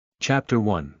Chapter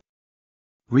 1.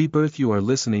 Rebirth. You are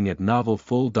listening at Novel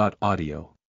Full.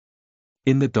 Audio.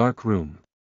 In the dark room.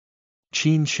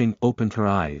 Qin Sheng opened her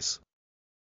eyes.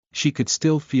 She could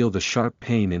still feel the sharp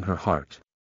pain in her heart.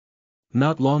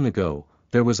 Not long ago,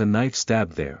 there was a knife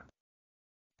stab there.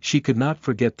 She could not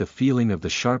forget the feeling of the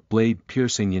sharp blade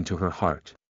piercing into her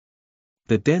heart.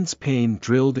 The dense pain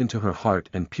drilled into her heart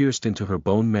and pierced into her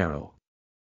bone marrow.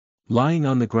 Lying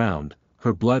on the ground,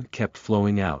 her blood kept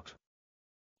flowing out.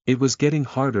 It was getting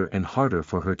harder and harder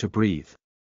for her to breathe.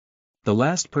 The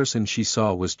last person she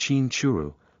saw was Qin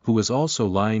Churu, who was also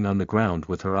lying on the ground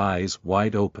with her eyes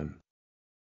wide open.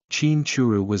 Qin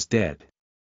Churu was dead.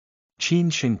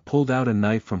 Qin Sheng pulled out a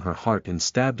knife from her heart and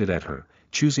stabbed it at her,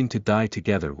 choosing to die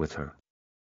together with her.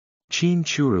 Qin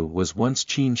Churu was once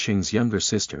Qin Sheng's younger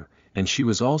sister, and she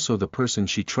was also the person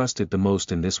she trusted the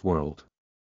most in this world.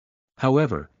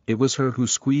 However, it was her who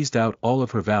squeezed out all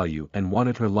of her value and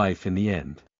wanted her life in the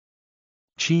end.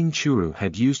 Qin Churu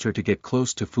had used her to get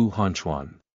close to Fu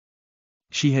Hanchuan.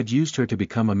 She had used her to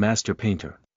become a master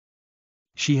painter.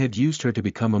 She had used her to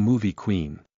become a movie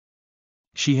queen.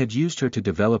 She had used her to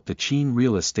develop the Qin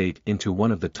real estate into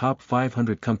one of the top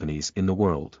 500 companies in the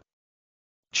world.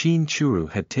 Qin Churu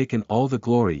had taken all the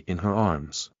glory in her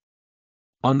arms.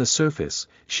 On the surface,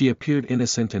 she appeared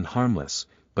innocent and harmless,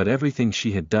 but everything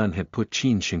she had done had put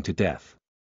Qin Sheng to death.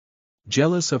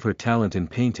 Jealous of her talent in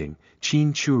painting,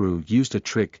 Qin Churu used a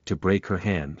trick to break her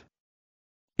hand.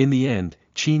 In the end,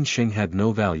 Qin Sheng had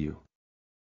no value.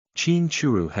 Qin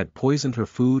Churu had poisoned her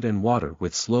food and water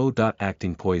with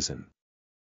slow-acting poison.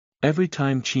 Every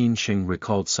time Qin Sheng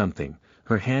recalled something,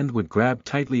 her hand would grab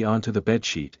tightly onto the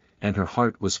bedsheet, and her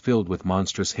heart was filled with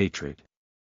monstrous hatred.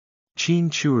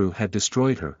 Qin Churu had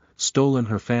destroyed her, stolen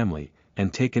her family,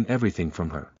 and taken everything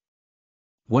from her.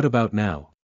 What about now?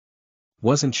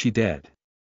 Wasn't she dead?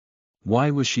 Why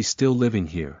was she still living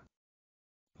here?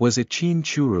 Was it Qin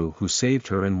Churu who saved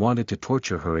her and wanted to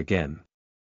torture her again?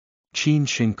 Qin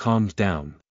Sheng calmed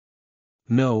down.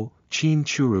 No, Qin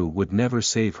Churu would never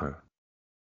save her.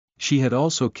 She had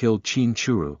also killed Qin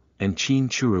Churu, and Qin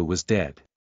Churu was dead.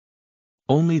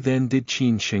 Only then did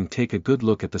Qin Sheng take a good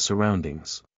look at the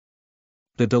surroundings.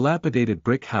 The dilapidated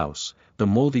brick house, the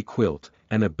moldy quilt,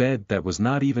 and a bed that was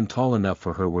not even tall enough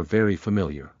for her were very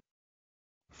familiar.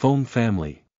 Feng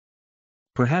family.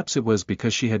 Perhaps it was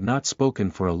because she had not spoken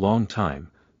for a long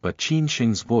time, but Qin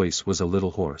Sheng's voice was a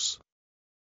little hoarse.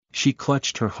 She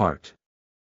clutched her heart.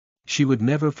 She would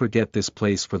never forget this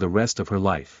place for the rest of her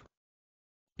life.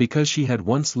 Because she had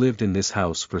once lived in this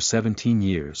house for 17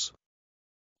 years.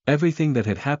 Everything that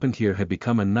had happened here had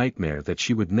become a nightmare that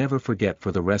she would never forget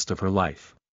for the rest of her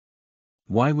life.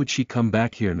 Why would she come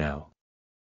back here now?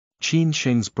 Qin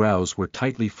Sheng's brows were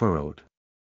tightly furrowed.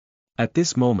 At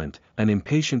this moment, an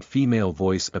impatient female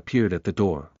voice appeared at the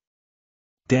door.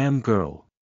 Damn girl!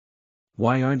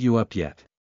 Why aren't you up yet?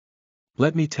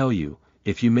 Let me tell you,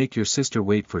 if you make your sister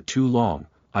wait for too long,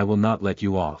 I will not let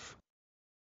you off.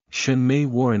 Shen Mei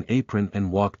wore an apron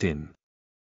and walked in.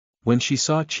 When she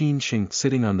saw Qin Sheng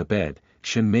sitting on the bed,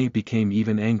 Shen Mei became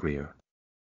even angrier.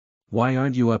 Why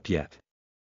aren't you up yet?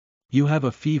 You have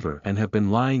a fever and have been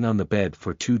lying on the bed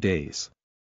for 2 days.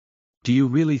 Do you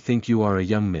really think you are a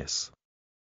young miss?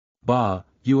 Bah,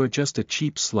 you are just a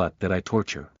cheap slut that I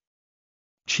torture.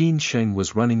 Qin Sheng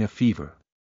was running a fever.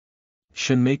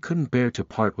 Shen Mei couldn't bear to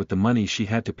part with the money she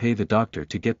had to pay the doctor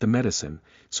to get the medicine,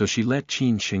 so she let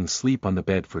Qin Sheng sleep on the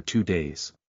bed for 2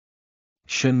 days.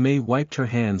 Shen Mei wiped her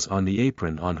hands on the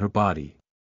apron on her body.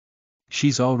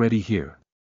 She's already here.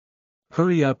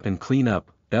 Hurry up and clean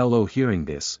up. Hearing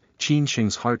this, Qin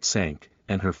Sheng's heart sank,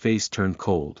 and her face turned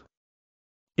cold.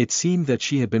 It seemed that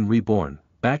she had been reborn,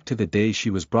 back to the day she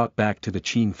was brought back to the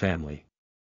Qin family.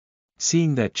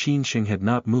 Seeing that Qin Sheng had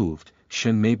not moved,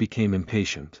 Shen Mei became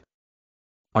impatient.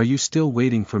 Are you still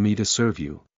waiting for me to serve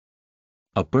you?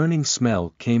 A burning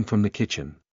smell came from the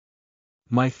kitchen.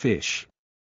 My fish.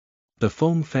 The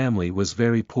Feng family was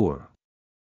very poor.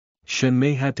 Shen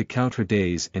Mei had to count her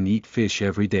days and eat fish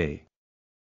every day.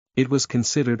 It was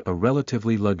considered a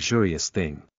relatively luxurious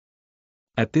thing.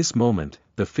 At this moment,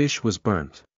 the fish was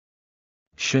burnt.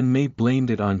 Shen Mei blamed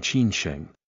it on Qin Sheng.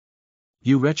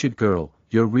 You wretched girl,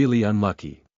 you're really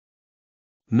unlucky.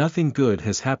 Nothing good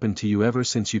has happened to you ever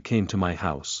since you came to my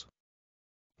house.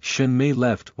 Shen Mei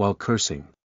left while cursing.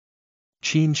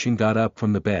 Qin Sheng got up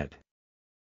from the bed.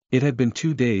 It had been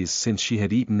 2 days since she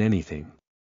had eaten anything.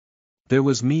 There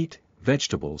was meat,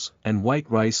 vegetables, and white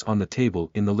rice on the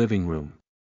table in the living room.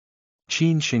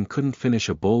 Qin Sheng couldn't finish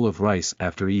a bowl of rice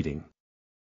after eating.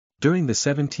 During the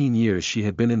 17 years she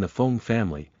had been in the Feng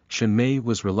family, Shen Mei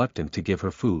was reluctant to give her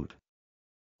food.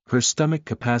 Her stomach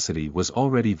capacity was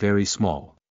already very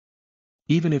small.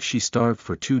 Even if she starved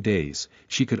for 2 days,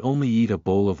 she could only eat a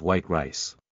bowl of white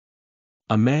rice.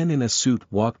 A man in a suit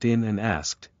walked in and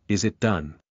asked, "Is it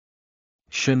done?"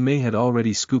 Shen Mei had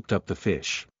already scooped up the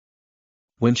fish.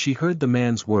 When she heard the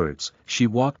man's words, she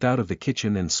walked out of the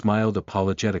kitchen and smiled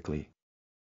apologetically.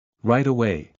 Right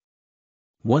away.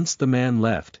 Once the man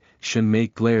left, Shen Mei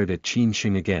glared at Qin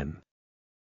Sheng again.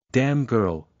 Damn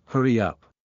girl, hurry up.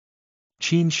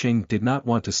 Qin Sheng did not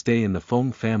want to stay in the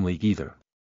Feng family either.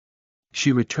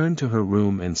 She returned to her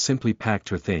room and simply packed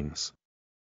her things.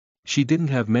 She didn't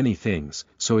have many things,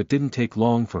 so it didn't take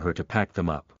long for her to pack them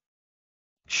up.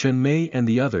 Shen Mei and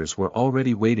the others were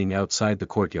already waiting outside the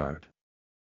courtyard.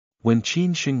 When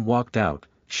Qin Sheng walked out,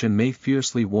 Shen Mei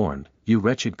fiercely warned, "You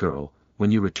wretched girl,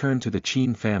 when you return to the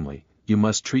Qin family, you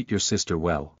must treat your sister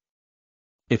well.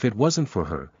 If it wasn't for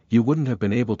her, you wouldn't have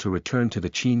been able to return to the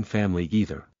Qin family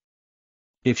either.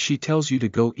 If she tells you to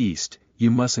go east,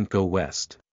 you mustn't go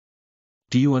west.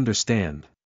 Do you understand?"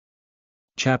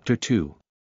 Chapter 2.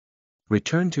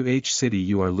 Return to H City.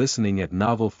 You are listening at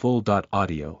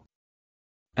novelfull.audio.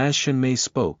 As Shen Mei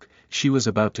spoke, she was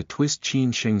about to twist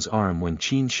Qin Sheng's arm when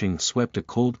Qin Sheng swept a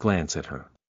cold glance at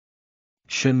her.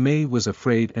 Shen Mei was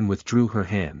afraid and withdrew her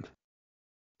hand.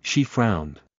 She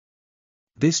frowned.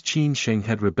 This Qin Sheng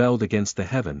had rebelled against the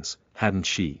heavens, hadn't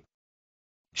she?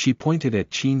 She pointed at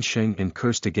Qin Sheng and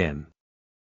cursed again.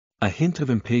 A hint of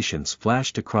impatience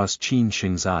flashed across Qin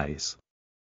Sheng's eyes.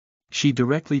 She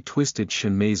directly twisted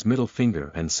Shen Mei's middle finger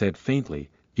and said faintly,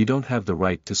 "You don't have the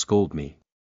right to scold me."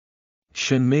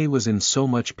 Shen Mei was in so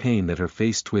much pain that her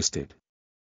face twisted.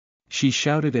 She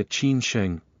shouted at Qin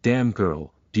Sheng, "Damn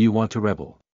girl, do you want to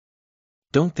rebel?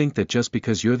 Don't think that just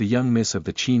because you're the young miss of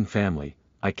the Qin family,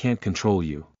 I can't control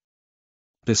you."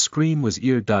 The scream was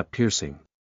ear-piercing.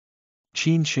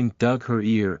 Qin Sheng dug her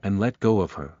ear and let go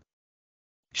of her.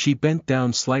 She bent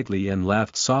down slightly and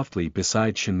laughed softly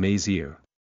beside Shen Mei's ear.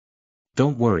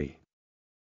 "Don't worry.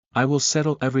 I will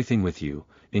settle everything with you,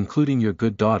 including your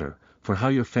good daughter, for how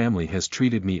your family has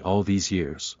treated me all these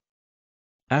years."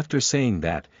 After saying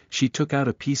that, she took out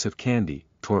a piece of candy,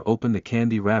 tore open the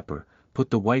candy wrapper, put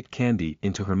the white candy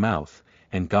into her mouth,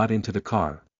 and got into the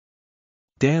car.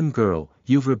 "Damn girl,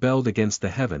 you've rebelled against the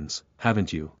heavens,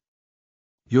 haven't you?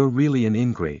 You're really an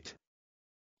ingrate.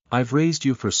 I've raised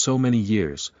you for so many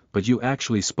years, but you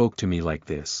actually spoke to me like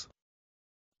this.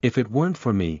 If it weren't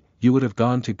for me, you would have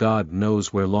gone to God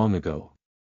knows where long ago."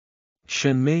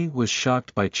 Shen Mei was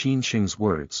shocked by Qin Sheng's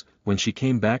words. When she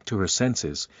came back to her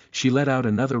senses, she let out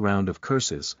another round of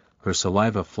curses, her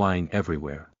saliva flying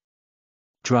everywhere.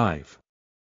 "Drive!"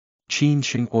 Qin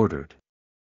Sheng ordered.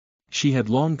 She had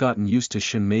long gotten used to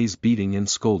Shen Mei's beating and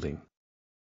scolding.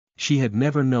 She had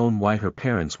never known why her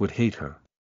parents would hate her.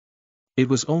 It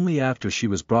was only after she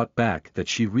was brought back that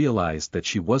she realized that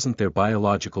she wasn't their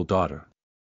biological daughter.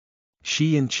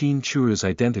 She and Qin Churu's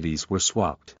identities were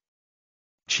swapped.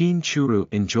 Qin Churu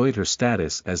enjoyed her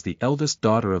status as the eldest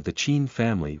daughter of the Qin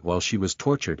family while she was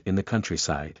tortured in the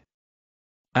countryside.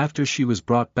 After she was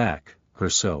brought back, her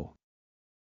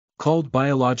so-called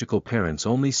biological parents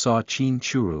only saw Qin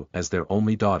Churu as their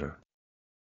only daughter.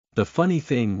 The funny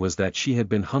thing was that she had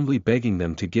been humbly begging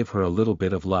them to give her a little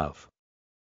bit of love.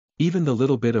 Even the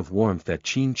little bit of warmth that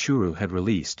Qin Churu had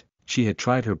released, she had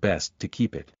tried her best to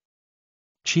keep it.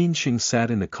 Qin Sheng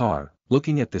sat in the car,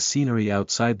 looking at the scenery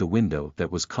outside the window that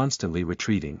was constantly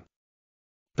retreating.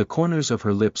 The corners of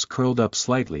her lips curled up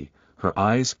slightly, her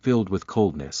eyes filled with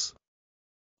coldness.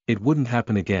 It wouldn't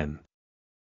happen again.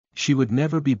 She would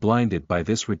never be blinded by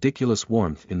this ridiculous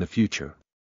warmth in the future.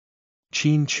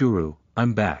 "Qin Churu,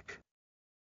 I'm back."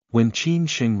 When Qin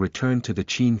Sheng returned to the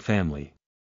Qin family,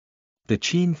 the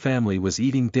Qin family was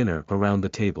eating dinner around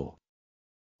the table.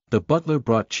 The butler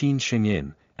brought Qin Sheng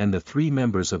in, and the 3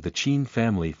 members of the Qin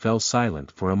family fell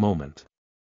silent for a moment.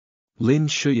 Lin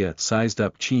Shuya sized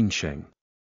up Qin Sheng.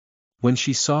 When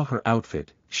she saw her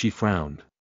outfit, she frowned.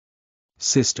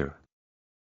 "Sister."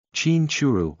 Qin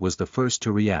Churu was the first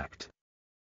to react.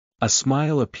 A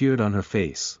smile appeared on her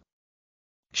face.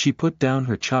 She put down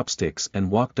her chopsticks and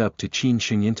walked up to Qin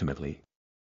Sheng intimately.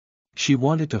 She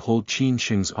wanted to hold Qin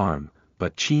Sheng's arm,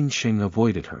 but Qin Sheng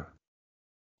avoided her.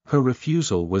 Her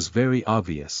refusal was very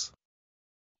obvious.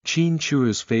 Qin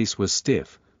Churu's face was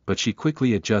stiff, but she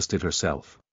quickly adjusted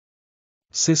herself.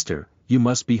 "Sister, you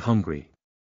must be hungry.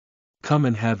 Come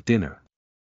and have dinner."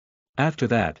 After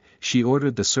that, she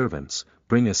ordered the servants,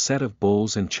 "Bring a set of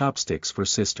bowls and chopsticks for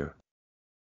sister."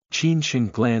 Qin Sheng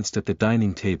glanced at the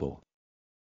dining table.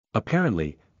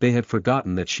 Apparently, they had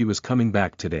forgotten that she was coming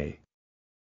back today.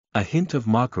 A hint of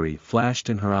mockery flashed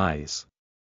in her eyes.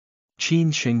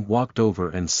 Qin Sheng walked over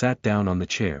and sat down on the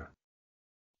chair.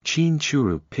 Qin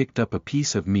Churu picked up a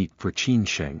piece of meat for Qin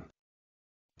Sheng.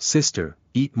 Sister,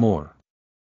 eat more.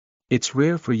 It's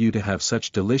rare for you to have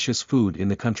such delicious food in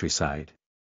the countryside.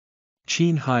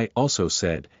 Qin Hai also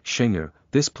said, Shenger,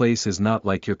 this place is not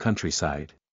like your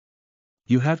countryside.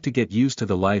 You have to get used to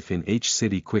the life in H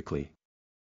city quickly.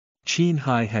 Qin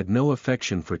Hai had no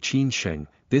affection for Qin Sheng,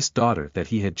 this daughter that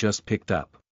he had just picked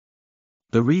up.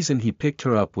 The reason he picked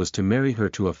her up was to marry her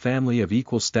to a family of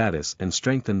equal status and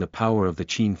strengthen the power of the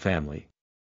Qin family.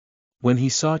 When he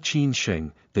saw Qin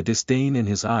Sheng, the disdain in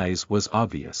his eyes was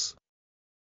obvious.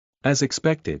 As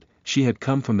expected, she had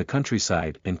come from the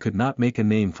countryside and could not make a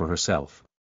name for herself.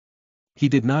 He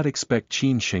did not expect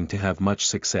Qin Sheng to have much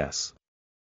success.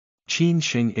 Qin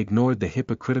Sheng ignored the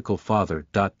hypocritical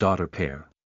father-daughter pair.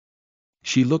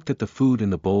 She looked at the food in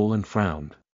the bowl and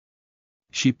frowned.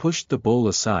 She pushed the bowl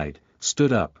aside,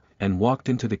 stood up, and walked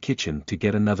into the kitchen to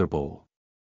get another bowl.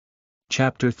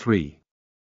 Chapter 3.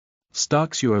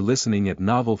 Stocks. You are listening at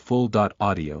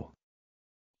novelfull.audio.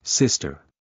 Sister.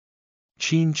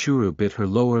 Qin Churu bit her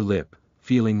lower lip,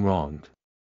 feeling wronged.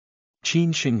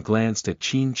 Qin Sheng glanced at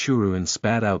Qin Churu and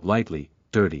spat out lightly,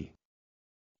 dirty.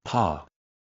 Pa.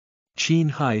 Qin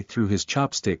Hai threw his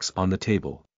chopsticks on the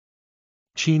table.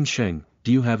 Qin Sheng,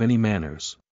 do you have any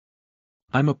manners?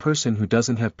 I'm a person who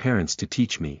doesn't have parents to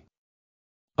teach me.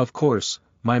 Of course,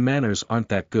 my manners aren't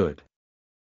that good.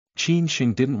 Qin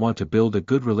Sheng didn't want to build a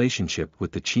good relationship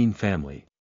with the Qin family.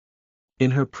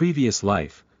 In her previous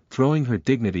life, throwing her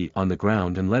dignity on the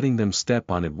ground and letting them step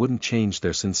on it wouldn't change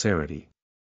their sincerity.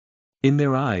 In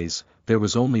their eyes, there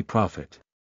was only profit.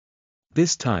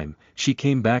 This time, she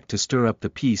came back to stir up the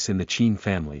peace in the Qin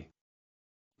family.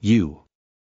 You.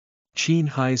 Qin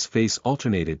Hai's face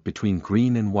alternated between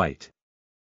green and white.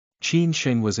 Qin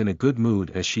Sheng was in a good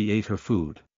mood as she ate her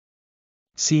food.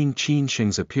 Seeing Qin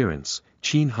Sheng's appearance,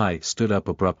 Qin Hai stood up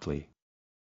abruptly.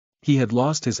 He had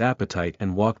lost his appetite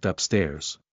and walked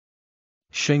upstairs.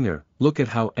 Shenger, look at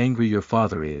how angry your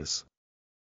father is.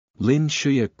 Lin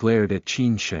Shuya glared at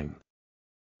Qin Sheng.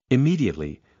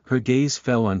 Immediately, her gaze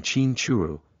fell on Qin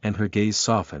Churu, and her gaze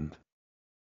softened.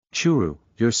 Churu,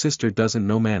 your sister doesn't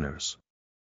know manners.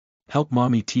 Help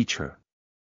mommy teach her.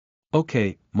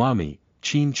 Okay, mommy,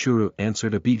 Qin Churu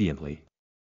answered obediently.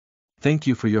 Thank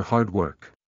you for your hard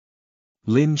work.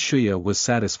 Lin Shuya was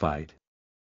satisfied.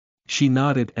 She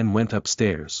nodded and went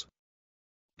upstairs.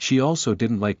 She also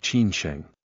didn't like Qin Sheng.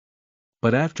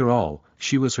 But after all,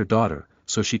 she was her daughter,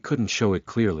 so she couldn't show it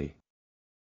clearly.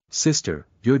 Sister,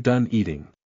 you're done eating.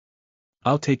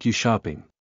 I'll take you shopping.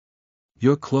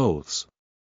 Your clothes.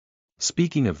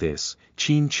 Speaking of this,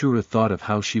 Qin Churu thought of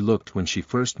how she looked when she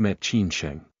first met Qin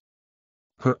Sheng.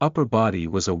 Her upper body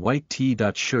was a white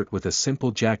T-dot shirt with a simple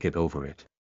jacket over it.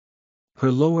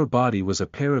 Her lower body was a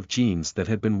pair of jeans that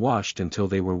had been washed until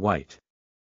they were white.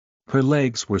 Her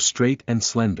legs were straight and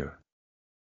slender.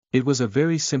 It was a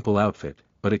very simple outfit,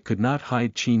 but it could not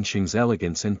hide Qin Sheng's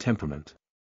elegance and temperament.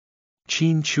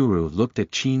 Qin Churu looked at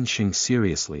Qin Sheng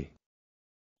seriously.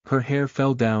 Her hair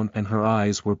fell down and her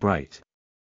eyes were bright.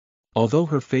 Although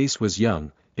her face was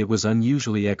young, it was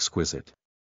unusually exquisite.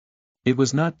 It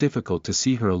was not difficult to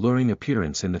see her alluring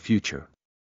appearance in the future.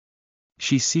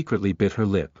 She secretly bit her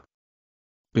lip.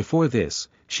 Before this,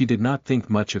 she did not think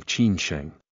much of Qin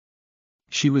Sheng.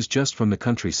 She was just from the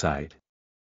countryside.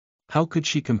 How could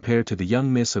she compare to the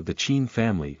young miss of the Qin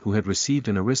family who had received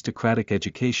an aristocratic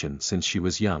education since she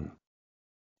was young?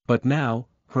 But now,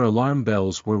 her alarm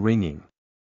bells were ringing.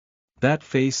 That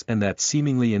face and that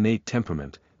seemingly innate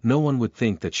temperament, no one would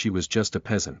think that she was just a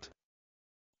peasant.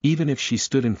 Even if she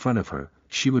stood in front of her,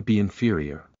 she would be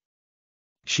inferior.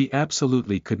 She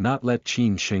absolutely could not let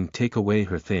Qin Sheng take away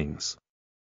her things.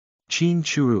 Qin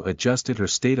Churu adjusted her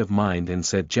state of mind and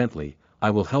said gently, I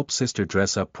will help sister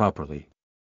dress up properly.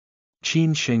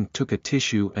 Qin Sheng took a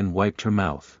tissue and wiped her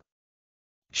mouth.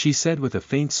 She said with a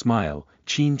faint smile,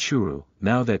 Qin Churu,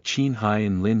 now that Qin Hai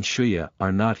and Lin Shuya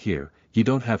are not here, you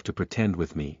don't have to pretend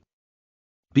with me.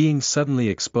 Being suddenly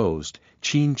exposed,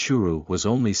 Qin Churu was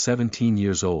only 17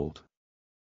 years old.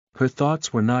 Her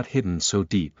thoughts were not hidden so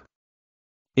deep.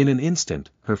 In an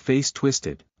instant, her face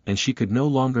twisted, and she could no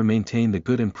longer maintain the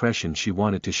good impression she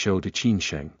wanted to show to Qin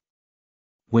Sheng.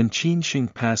 When Qin Sheng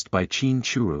passed by Qin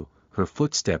Churu, her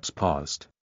footsteps paused.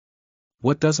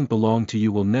 What doesn't belong to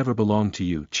you will never belong to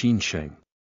you, Qin Sheng.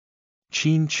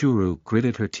 Qin Churu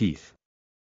gritted her teeth.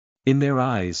 In their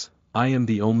eyes, I am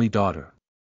the only daughter.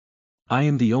 I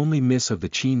am the only miss of the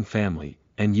Qin family,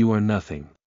 and you are nothing.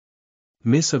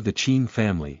 Miss of the Qin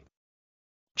family.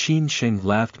 Qin Sheng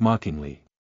laughed mockingly.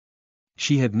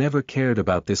 She had never cared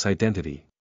about this identity.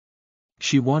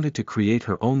 She wanted to create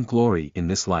her own glory in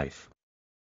this life.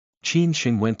 Qin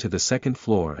Sheng went to the second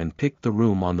floor and picked the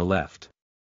room on the left.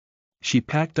 She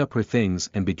packed up her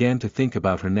things and began to think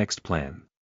about her next plan.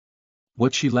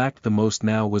 What she lacked the most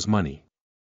now was money.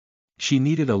 She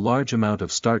needed a large amount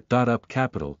of start-up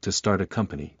capital to start a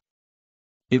company.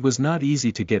 It was not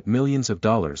easy to get millions of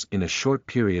dollars in a short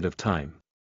period of time.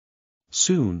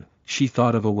 Soon, she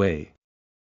thought of a way.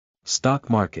 Stock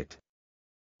market.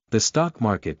 The stock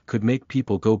market could make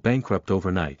people go bankrupt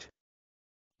overnight.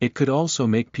 It could also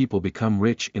make people become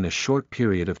rich in a short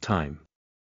period of time.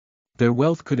 Their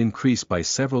wealth could increase by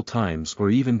several times or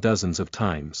even dozens of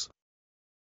times.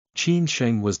 Qin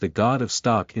Sheng was the god of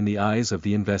stock in the eyes of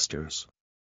the investors.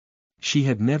 She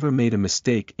had never made a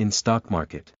mistake in stock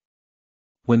market.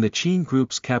 When the Qin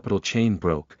Group's capital chain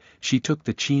broke, she took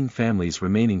the Qin family's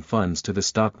remaining funds to the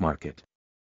stock market.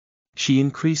 She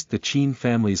increased the Qin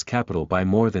family's capital by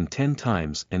more than 10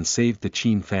 times and saved the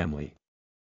Qin family.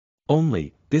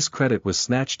 Only, this credit was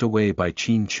snatched away by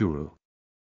Qin Churu.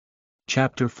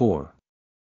 Chapter 4.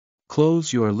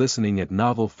 Close. You are listening at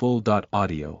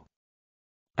novelfull.audio.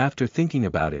 After thinking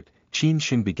about it, Qin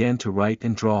Sheng began to write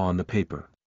and draw on the paper.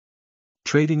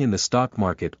 Trading in the stock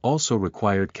market also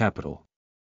required capital.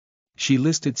 She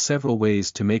listed several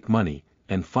ways to make money,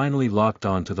 and finally locked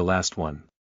on to the last one.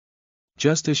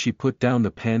 Just as she put down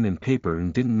the pen and paper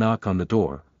and didn't knock on the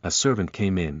door, a servant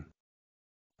came in.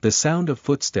 The sound of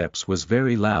footsteps was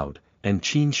very loud, and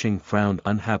Qin Sheng frowned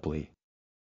unhappily.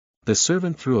 The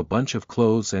servant threw a bunch of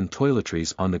clothes and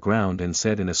toiletries on the ground and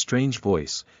said in a strange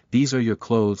voice, "These are your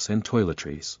clothes and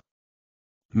toiletries.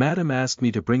 Madam asked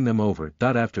me to bring them over."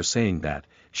 After saying that,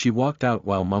 she walked out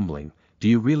while mumbling, "Do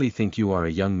you really think you are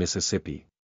a young Mississippi?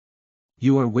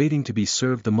 You are waiting to be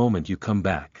served the moment you come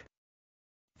back."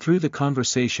 Through the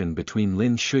conversation between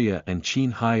Lin Shuya and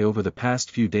Qin Hai over the past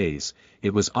few days,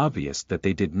 it was obvious that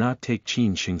they did not take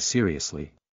Qin Sheng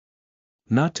seriously.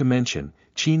 Not to mention,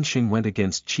 Qin Sheng went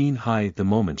against Qin Hai the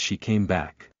moment she came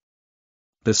back.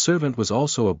 The servant was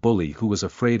also a bully who was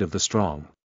afraid of the strong.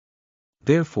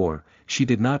 Therefore, she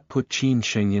did not put Qin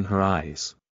Sheng in her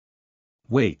eyes.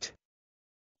 "Wait."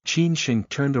 Qin Sheng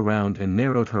turned around and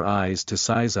narrowed her eyes to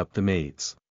size up the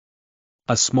maids.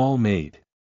 A small maid.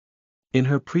 In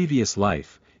her previous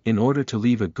life, in order to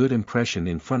leave a good impression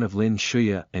in front of Lin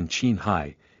Shuya and Qin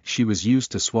Hai, she was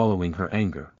used to swallowing her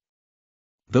anger.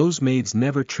 Those maids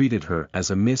never treated her as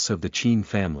a miss of the Qin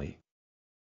family.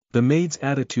 The maid's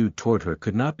attitude toward her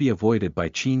could not be avoided by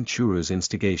Qin Churu's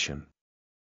instigation.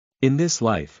 In this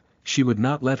life, she would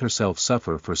not let herself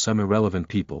suffer for some irrelevant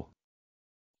people.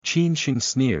 Qin Sheng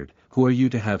sneered, "Who are you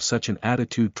to have such an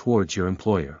attitude towards your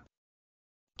employer?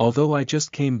 Although I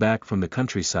just came back from the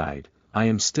countryside, I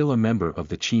am still a member of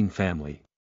the Qin family.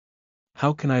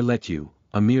 How can I let you,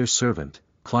 a mere servant,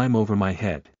 climb over my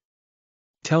head?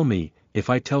 Tell me, if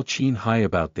I tell Qin Hai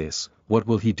about this, what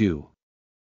will he do?"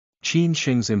 Qin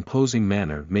Sheng's imposing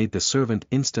manner made the servant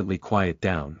instantly quiet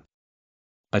down.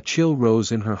 A chill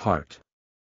rose in her heart.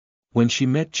 When she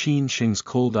met Qin Sheng's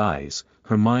cold eyes,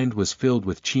 her mind was filled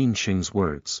with Qin Sheng's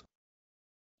words.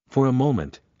 For a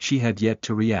moment, she had yet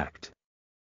to react.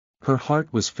 Her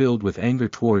heart was filled with anger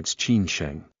towards Qin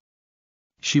Sheng.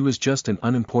 She was just an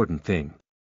unimportant thing.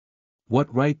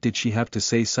 What right did she have to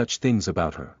say such things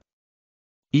about her?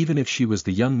 Even if she was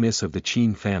the young miss of the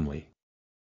Qin family.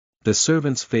 The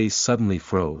servant's face suddenly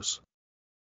froze.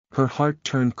 Her heart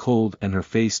turned cold and her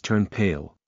face turned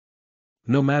pale.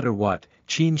 No matter what,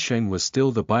 Qin Sheng was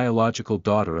still the biological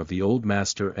daughter of the old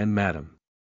master and madam.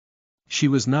 She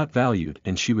was not valued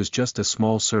and she was just a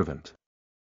small servant.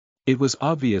 It was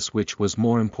obvious which was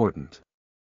more important.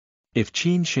 If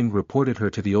Qin Sheng reported her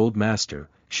to the old master,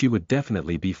 she would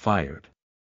definitely be fired.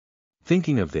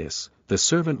 Thinking of this, the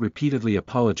servant repeatedly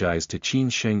apologized to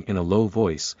Qin Sheng in a low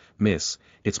voice, "Miss,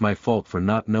 it's my fault for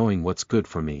not knowing what's good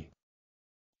for me.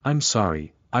 I'm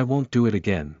sorry, I won't do it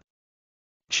again."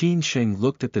 Qin Sheng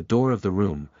looked at the door of the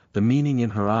room, the meaning in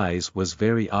her eyes was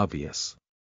very obvious.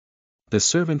 The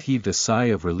servant heaved a sigh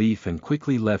of relief and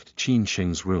quickly left Qin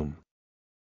Sheng's room.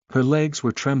 Her legs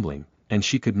were trembling, and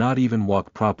she could not even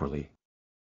walk properly.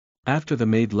 After the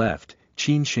maid left,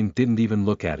 Qin Sheng didn't even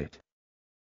look at it.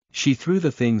 She threw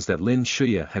the things that Lin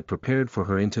Shuya had prepared for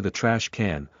her into the trash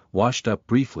can, washed up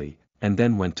briefly, and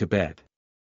then went to bed.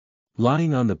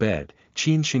 Lying on the bed,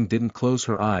 Qin Sheng didn't close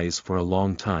her eyes for a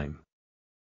long time.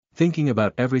 Thinking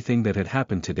about everything that had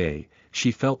happened today,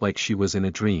 she felt like she was in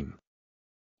a dream.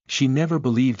 She never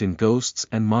believed in ghosts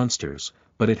and monsters,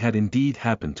 but it had indeed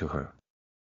happened to her.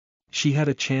 She had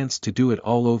a chance to do it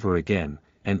all over again,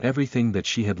 and everything that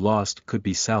she had lost could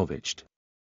be salvaged.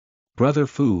 Brother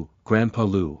Fu, Grandpa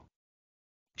Lu.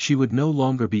 She would no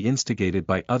longer be instigated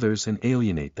by others and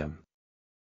alienate them.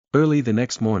 Early the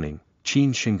next morning,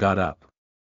 Qin Sheng got up.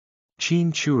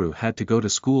 Qin Churu had to go to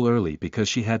school early because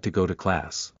she had to go to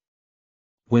class.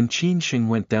 When Qin Sheng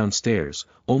went downstairs,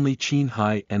 only Qin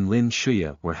Hai and Lin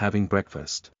Shuya were having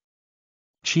breakfast.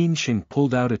 Qin Sheng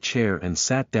pulled out a chair and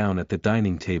sat down at the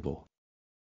dining table.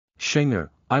 "Shenger,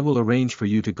 I will arrange for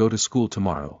you to go to school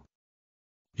tomorrow.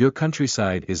 Your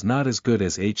countryside is not as good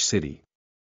as H City.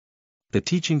 The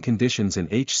teaching conditions in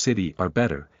H City are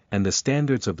better, and the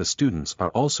standards of the students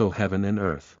are also heaven and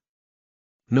earth.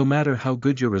 No matter how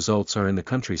good your results are in the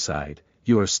countryside,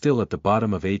 you are still at the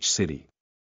bottom of H City.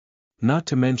 Not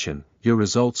to mention, your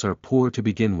results are poor to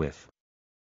begin with."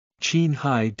 Qin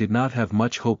Hai did not have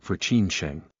much hope for Qin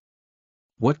Sheng.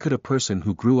 What could a person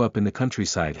who grew up in the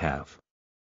countryside have?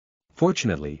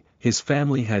 Fortunately, his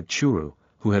family had Churu,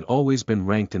 who had always been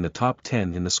ranked in the top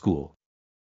 10 in the school.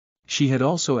 She had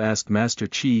also asked Master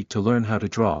Qi to learn how to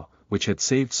draw, which had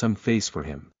saved some face for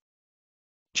him.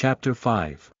 Chapter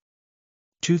 5.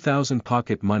 2000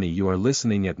 Pocket Money. You are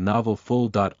listening at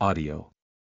novelfull.audio.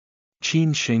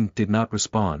 Qin Sheng did not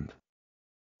respond.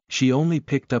 She only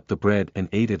picked up the bread and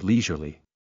ate it leisurely.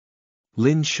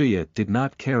 Lin Shuya did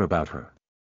not care about her.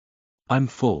 "I'm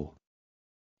full."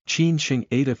 Qin Sheng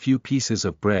ate a few pieces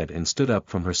of bread and stood up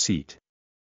from her seat.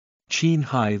 Qin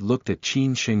Hai looked at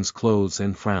Qin Sheng's clothes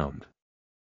and frowned.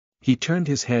 He turned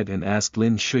his head and asked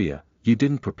Lin Shuya, "You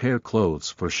didn't prepare clothes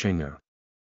for Shenger?"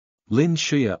 Lin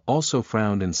Shuya also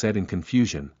frowned and said in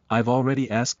confusion, "I've already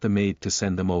asked the maid to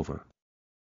send them over."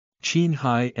 Qin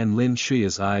Hai and Lin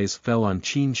Shuya's eyes fell on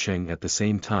Qin Sheng at the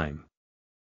same time.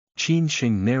 Qin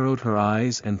Sheng narrowed her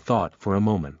eyes and thought for a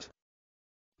moment.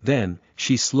 Then,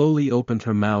 she slowly opened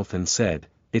her mouth and said,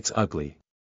 "It's ugly."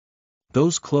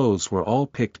 Those clothes were all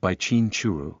picked by Qin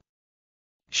Churu.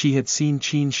 She had seen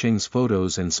Qin Sheng's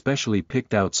photos and specially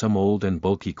picked out some old and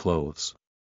bulky clothes.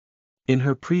 In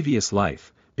her previous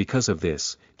life, because of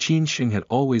this, Qin Sheng had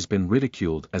always been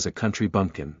ridiculed as a country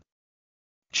bumpkin.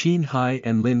 Qin Hai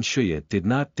and Lin Shuya did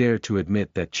not dare to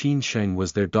admit that Qin Sheng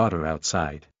was their daughter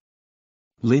outside.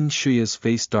 Lin Shuya's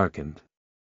face darkened.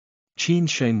 Qin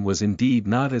Sheng was indeed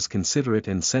not as considerate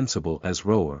and sensible as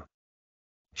Rower.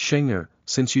 "Shenger,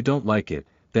 since you don't like it,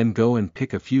 then go and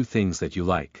pick a few things that you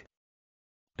like."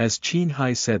 As Qin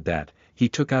Hai said that, he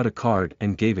took out a card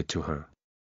and gave it to her.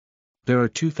 "There are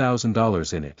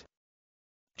 $2,000 in it."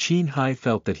 Qin Hai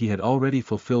felt that he had already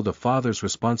fulfilled a father's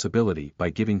responsibility by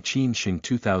giving Qin Sheng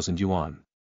 2,000 yuan.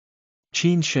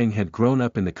 Qin Sheng had grown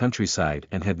up in the countryside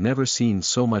and had never seen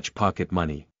so much pocket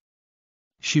money.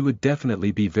 She would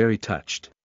definitely be very touched.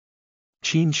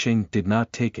 Qin Sheng did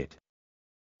not take it.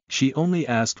 She only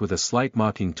asked with a slight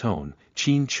mocking tone,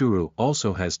 "Qin Churu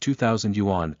also has 2,000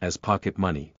 yuan as pocket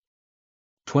money."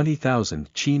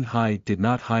 20,000. Qin Hai did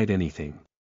not hide anything.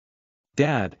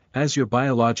 "Dad, as your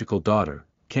biological daughter,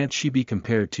 can't she be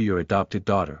compared to your adopted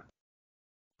daughter?"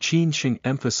 Qin Sheng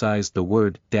emphasized the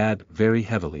word "dad" very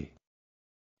heavily.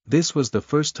 This was the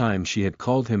first time she had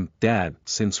called him "dad"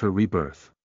 since her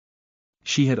rebirth.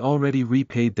 She had already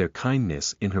repaid their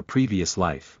kindness in her previous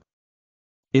life.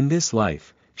 In this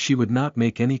life, she would not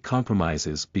make any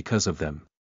compromises because of them.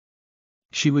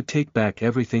 She would take back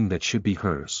everything that should be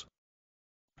hers.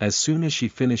 As soon as she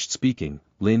finished speaking,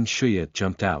 Lin Shuya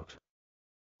jumped out.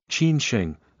 "Qin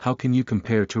Sheng, how can you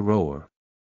compare to Rower?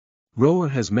 Rower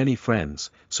has many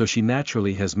friends, so she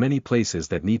naturally has many places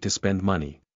that need to spend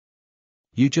money.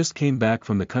 You just came back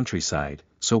from the countryside,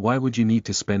 so why would you need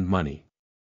to spend money?"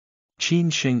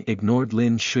 Qin Sheng ignored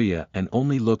Lin Shuya and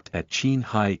only looked at Qin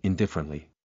Hai indifferently.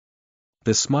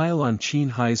 The smile on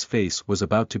Qin Hai's face was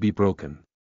about to be broken.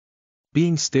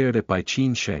 Being stared at by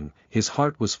Qin Sheng, his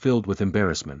heart was filled with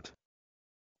embarrassment.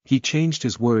 He changed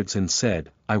his words and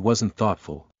said, "I wasn't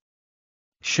thoughtful.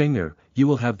 Shenger, you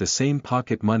will have the same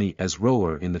pocket money as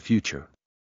Rower in the future."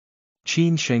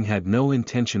 Qin Sheng had no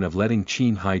intention of letting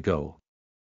Qin Hai go.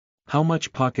 How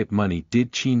much pocket money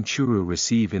did Qin Churu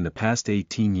receive in the past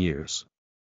 18 years?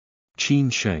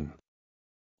 Qin Sheng.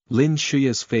 Lin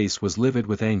Shuya's face was livid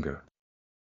with anger.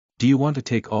 "Do you want to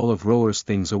take all of Rower's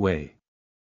things away?"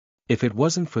 If it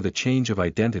wasn't for the change of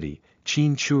identity,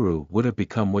 Qin Churu would have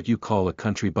become what you call a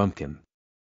country bumpkin.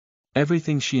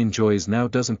 Everything she enjoys now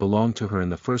doesn't belong to her in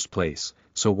the first place,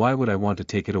 so why would I want to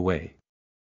take it away?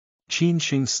 Qin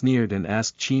Sheng sneered and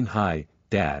asked Qin Hai,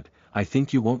 "Dad, I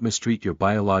think you won't mistreat your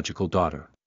biological daughter."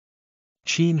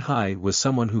 Qin Hai was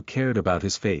someone who cared about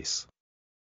his face.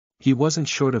 He wasn't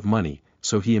short of money,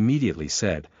 so he immediately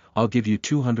said, "I'll give you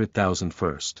 200,000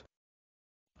 first.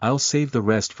 I'll save the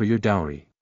rest for your dowry."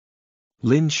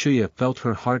 Lin Shuya felt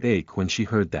her heart ache when she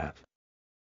heard that.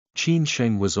 Qin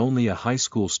Sheng was only a high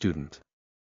school student.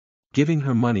 Giving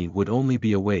her money would only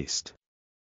be a waste.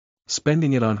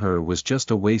 Spending it on her was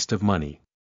just a waste of money.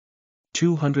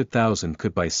 200,000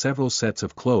 could buy several sets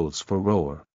of clothes for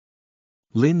Roer.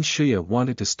 Lin Shia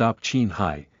wanted to stop Qin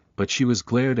Hai, but she was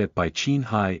glared at by Qin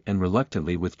Hai and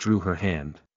reluctantly withdrew her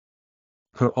hand.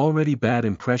 Her already bad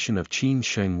impression of Qin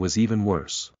Sheng was even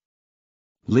worse.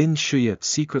 Lin Shia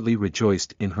secretly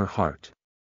rejoiced in her heart.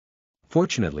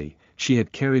 Fortunately, she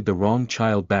had carried the wrong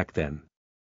child back then.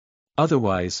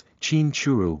 Otherwise, Qin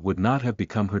Churu would not have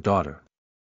become her daughter.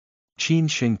 Qin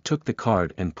Sheng took the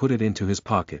card and put it into his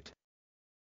pocket.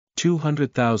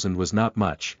 200,000 was not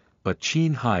much, but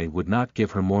Qin Hai would not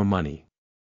give her more money.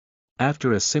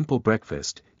 After a simple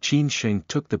breakfast, Qin Sheng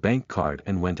took the bank card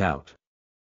and went out.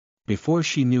 Before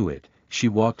she knew it, she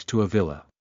walked to a villa.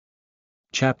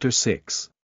 Chapter 6.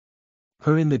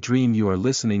 Her in the Dream. You are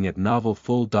listening at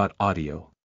novelfull.audio.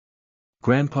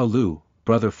 Grandpa Lu,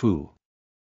 Brother Fu.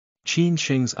 Qin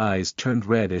Sheng's eyes turned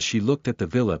red as she looked at the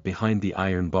villa behind the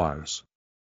iron bars.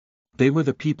 They were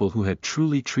the people who had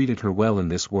truly treated her well in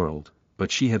this world,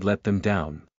 but she had let them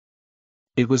down.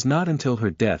 It was not until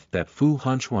her death that Fu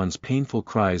Hanchuan's painful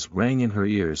cries rang in her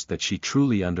ears that she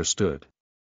truly understood.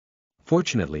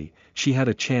 Fortunately, she had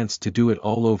a chance to do it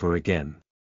all over again.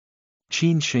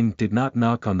 Qin Sheng did not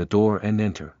knock on the door and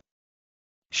enter.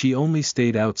 She only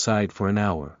stayed outside for an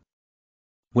hour.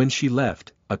 When she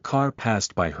left, a car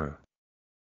passed by her.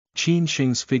 Qin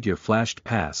Sheng's figure flashed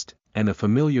past, and a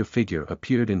familiar figure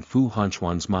appeared in Fu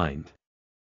Hanchuan's mind.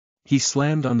 He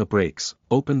slammed on the brakes,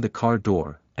 opened the car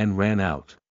door, and ran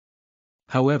out.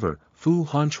 However, Fu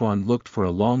Hanchuan looked for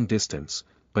a long distance,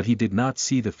 but he did not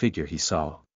see the figure he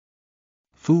saw.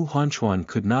 Fu Hanchuan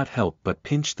could not help but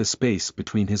pinch the space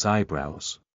between his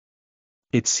eyebrows.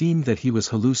 It seemed that he was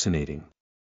hallucinating.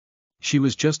 She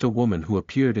was just a woman who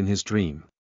appeared in his dream.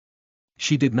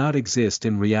 She did not exist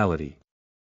in reality.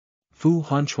 Fu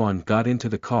Hanchuan got into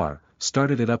the car,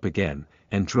 started it up again,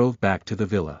 and drove back to the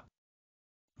villa.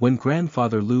 When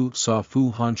Grandfather Lu saw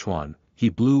Fu Hanchuan, he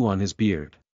blew on his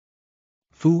beard.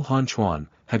 Fu Hanchuan,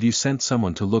 have you sent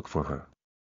someone to look for her?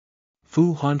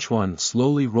 Fu Hanchuan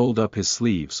slowly rolled up his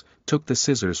sleeves, took the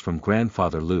scissors from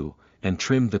Grandfather Lu, and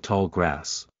trimmed the tall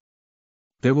grass.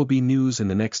 There will be news in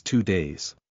the next 2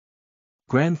 days.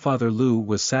 Grandfather Lu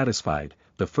was satisfied.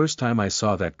 The first time I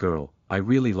saw that girl, I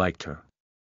really liked her.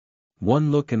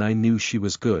 One look and I knew she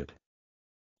was good.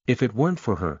 If it weren't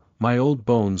for her, my old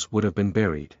bones would have been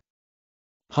buried.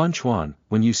 Hanchuan,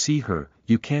 when you see her,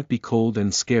 you can't be cold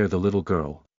and scare the little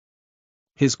girl.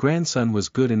 His grandson was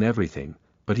good in everything,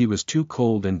 but he was too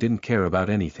cold and didn't care about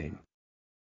anything.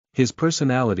 His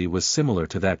personality was similar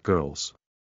to that girl's.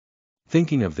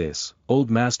 Thinking of this, old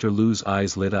Master Lu's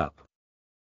eyes lit up.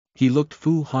 He looked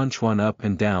Fu Hanchuan up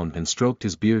and down and stroked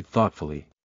his beard thoughtfully.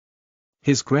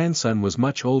 His grandson was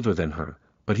much older than her,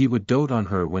 but he would dote on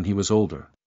her when he was older.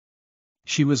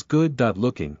 She was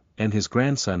good-looking, and his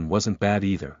grandson wasn't bad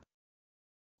either.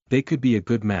 They could be a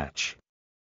good match.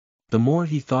 The more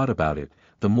he thought about it,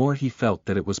 the more he felt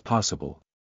that it was possible.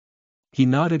 He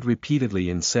nodded repeatedly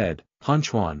and said,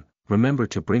 Hanchuan, remember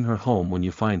to bring her home when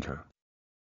you find her.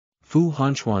 Fu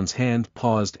Hanchuan's hand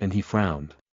paused and he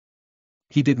frowned.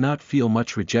 He did not feel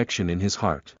much rejection in his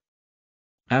heart.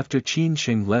 After Qin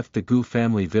Sheng left the Gu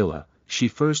family villa, she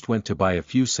first went to buy a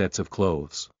few sets of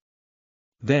clothes.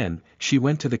 Then, she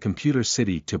went to the computer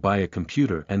city to buy a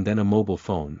computer and then a mobile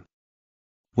phone.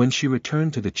 When she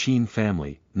returned to the Qin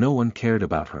family, no one cared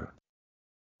about her.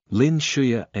 Lin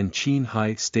Shia and Qin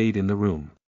Hai stayed in the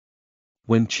room.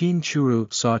 When Qin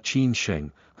Churu saw Qin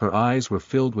Sheng, her eyes were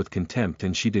filled with contempt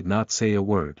and she did not say a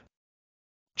word.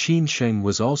 Qin Sheng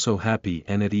was also happy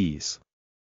and at ease.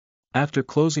 After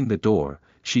closing the door,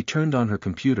 she turned on her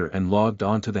computer and logged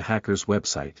onto the hacker's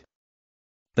website.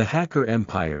 The Hacker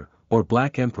Empire, or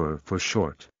Black Emperor for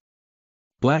short.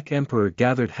 Black Emperor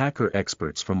gathered hacker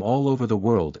experts from all over the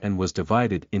world and was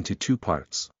divided into 2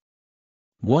 parts.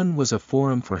 One was a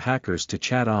forum for hackers to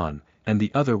chat on, and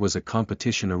the other was a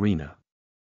competition arena.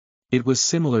 It was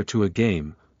similar to a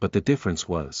game, but the difference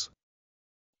was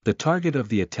the target of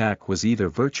the attack was either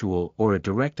virtual or a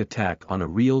direct attack on a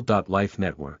real-life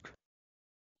network.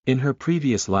 In her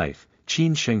previous life,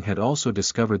 Qin Sheng had also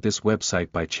discovered this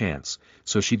website by chance,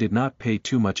 so she did not pay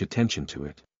too much attention to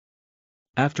it.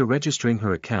 After registering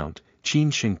her account,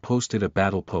 Qin Sheng posted a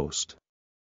battle post.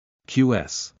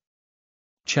 QS.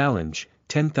 Challenge,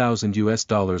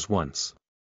 $10,000 once.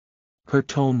 Her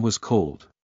tone was cold.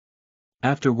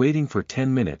 After waiting for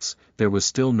 10 minutes, there was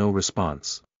still no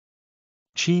response.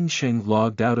 Qin Sheng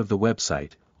logged out of the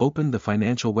website, opened the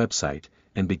financial website,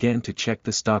 and began to check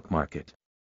the stock market.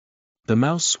 The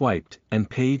mouse swiped, and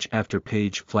page after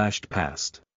page flashed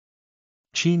past.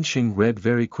 Qin Sheng read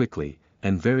very quickly,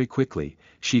 and very quickly,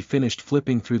 she finished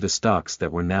flipping through the stocks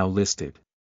that were now listed.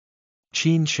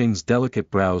 Qin Sheng's delicate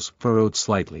brows furrowed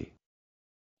slightly.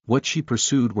 What she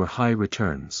pursued were high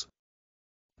returns.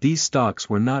 These stocks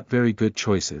were not very good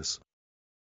choices.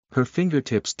 Her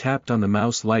fingertips tapped on the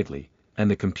mouse lightly,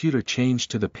 and the computer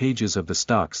changed to the pages of the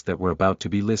stocks that were about to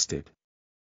be listed.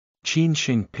 Qin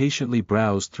Sheng patiently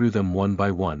browsed through them one by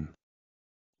one.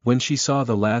 When she saw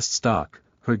the last stock,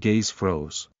 her gaze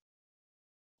froze.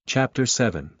 Chapter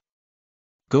 7.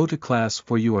 Go to class,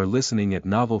 for you are listening at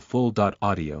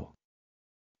novelfull.audio.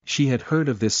 She had heard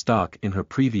of this stock in her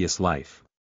previous life.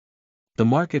 The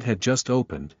market had just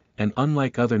opened, and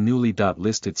unlike other newly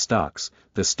listed stocks,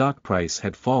 the stock price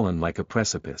had fallen like a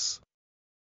precipice.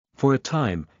 For a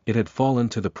time, it had fallen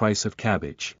to the price of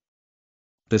cabbage.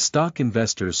 The stock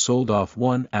investors sold off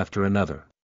one after another.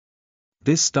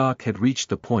 This stock had reached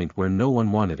the point where no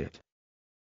one wanted it.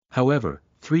 However,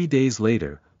 3 days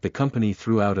later, the company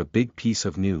threw out a big piece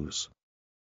of news.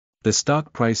 The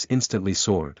stock price instantly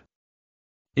soared.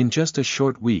 In just a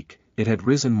short week, it had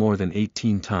risen more than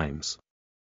 18 times.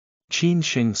 Qin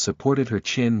Sheng supported her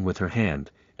chin with her hand,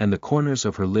 and the corners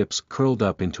of her lips curled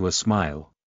up into a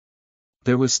smile.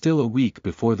 There was still a week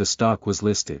before the stock was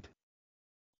listed.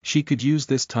 She could use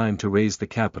this time to raise the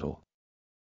capital.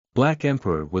 Black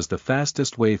Emperor was the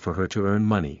fastest way for her to earn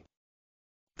money.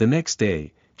 The next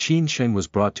day, Qin Sheng was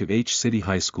brought to H City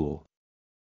High School.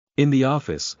 In the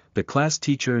office, the class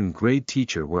teacher and grade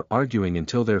teacher were arguing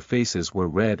until their faces were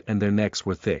red and their necks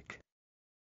were thick.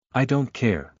 I don't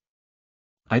care.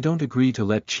 I don't agree to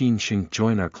let Qin Sheng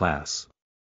join our class.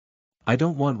 I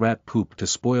don't want rat poop to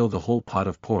spoil the whole pot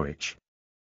of porridge.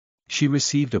 She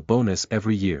received a bonus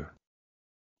every year.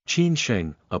 Qin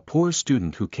Sheng, a poor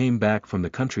student who came back from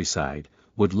the countryside,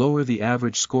 would lower the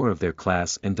average score of their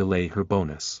class and delay her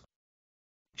bonus.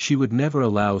 She would never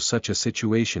allow such a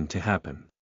situation to happen.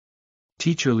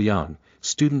 Teacher Liang,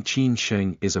 student Qin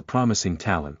Sheng is a promising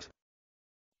talent.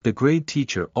 The grade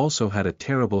teacher also had a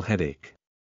terrible headache.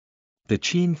 The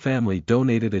Qin family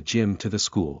donated a gym to the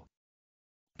school.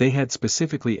 They had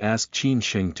specifically asked Qin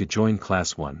Sheng to join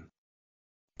Class 1.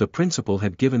 The principal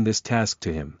had given this task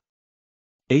to him.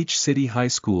 H City High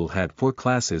School had 4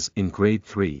 classes in grade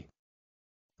 3.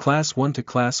 Class 1 to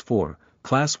Class 4,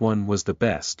 Class 1 was the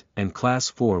best, and Class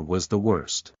 4 was the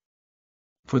worst.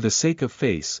 For the sake of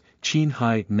face, Qin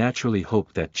Hai naturally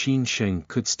hoped that Qin Sheng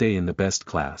could stay in the best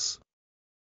class.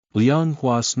 Liang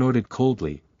Hua snorted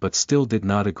coldly, but still did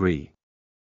not agree.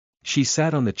 She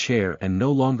sat on the chair and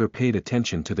no longer paid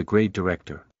attention to the grade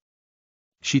director.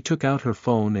 She took out her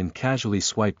phone and casually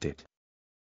swiped it.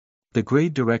 The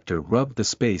grade director rubbed the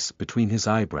space between his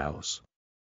eyebrows.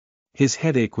 His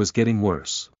headache was getting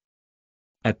worse.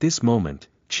 At this moment,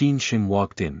 Qin Sheng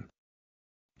walked in.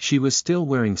 She was still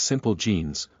wearing simple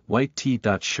jeans, white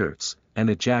T-shirts, and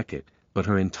a jacket, but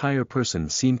her entire person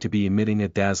seemed to be emitting a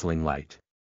dazzling light.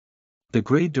 The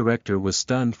grade director was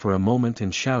stunned for a moment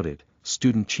and shouted,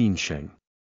 "Student Qin Sheng."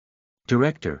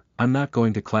 "Director, I'm not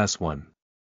going to Class 1.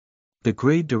 The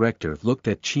grade director looked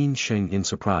at Qin Sheng in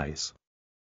surprise.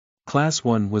 Class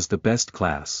 1 was the best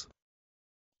class.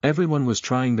 Everyone was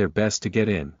trying their best to get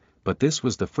in, but this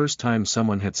was the first time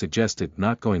someone had suggested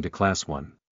not going to Class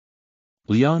 1.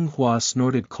 Liang Hua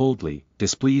snorted coldly,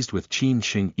 displeased with Qin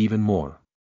Sheng even more.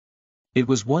 It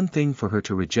was one thing for her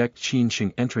to reject Qin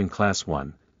Sheng entering Class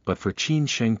 1, but for Qin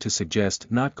Sheng to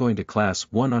suggest not going to Class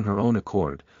 1 on her own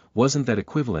accord, wasn't that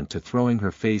equivalent to throwing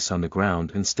her face on the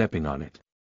ground and stepping on it?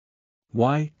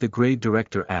 Why? The grade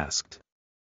director asked.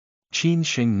 Qin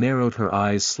Sheng narrowed her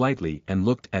eyes slightly and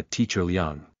looked at Teacher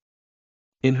Liang.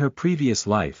 In her previous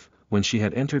life, when she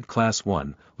had entered Class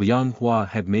 1, Liang Hua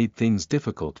had made things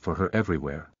difficult for her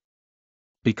everywhere.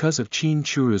 Because of Qin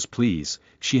Churu's pleas,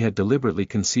 she had deliberately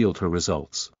concealed her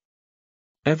results.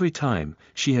 Every time,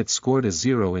 she had scored a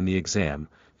 0 in the exam,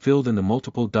 filled in the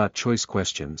multiple choice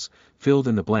questions, filled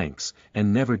in the blanks,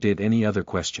 and never did any other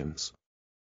questions.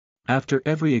 After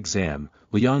every exam,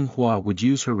 Liang Hua would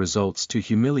use her results to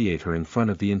humiliate her in front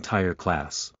of the entire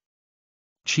class.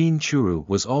 Qin Churu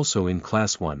was also in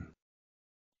Class 1.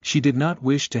 She did not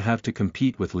wish to have to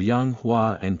compete with Liang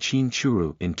Hua and Qin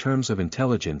Churu in terms of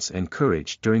intelligence and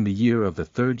courage during the year of the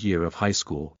 3rd year of high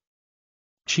school.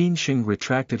 Qin Sheng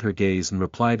retracted her gaze and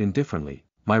replied indifferently,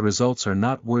 "My results are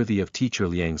not worthy of Teacher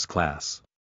Liang's class."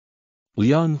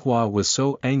 Liang Hua was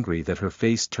so angry that her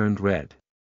face turned red.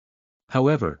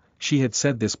 However, she had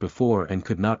said this before and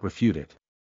could not refute it.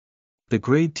 The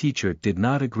grade teacher did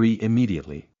not agree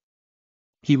immediately.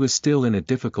 He was still in a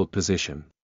difficult position.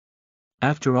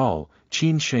 After all,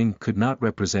 Qin Sheng could not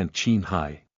represent Qin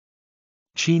Hai.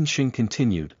 Qin Sheng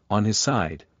continued, on his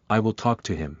side, I will talk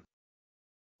to him.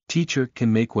 Teacher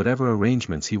can make whatever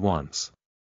arrangements he wants.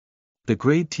 The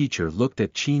grade teacher looked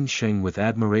at Qin Sheng with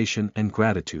admiration and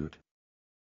gratitude.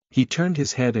 He turned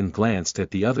his head and glanced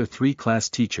at the other 3 class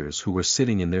teachers who were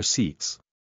sitting in their seats.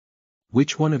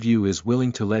 Which one of you is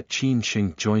willing to let Qin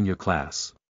Sheng join your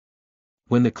class?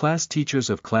 When the class teachers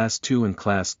of Class 2 and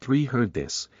Class 3 heard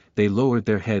this, they lowered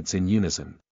their heads in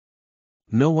unison.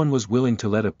 No one was willing to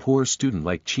let a poor student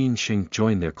like Qin Sheng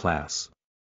join their class.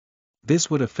 This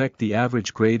would affect the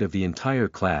average grade of the entire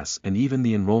class and even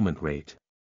the enrollment rate.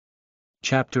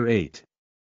 Chapter 8.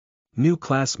 New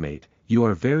classmate, you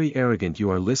are very arrogant. You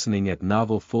are listening at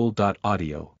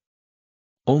novelfull.audio.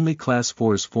 Only Class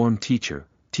 4's form teacher,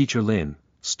 Teacher Lin,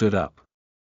 stood up.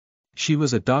 She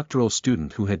was a doctoral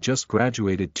student who had just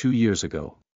graduated 2 years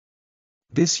ago.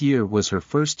 This year was her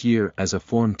first year as a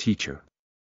form teacher.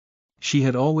 She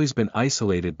had always been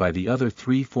isolated by the other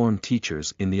 3 form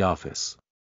teachers in the office.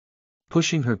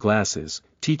 Pushing her glasses,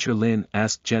 Teacher Lin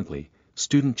asked gently,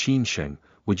 Student Qin Sheng,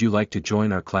 would you like to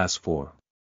join our Class 4?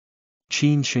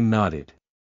 Qin Sheng nodded.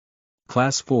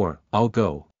 Class 4, I'll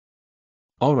go.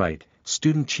 Alright,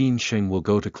 Student Qin Sheng will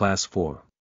go to Class 4.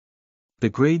 The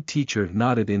grade teacher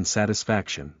nodded in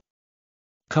satisfaction.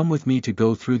 Come with me to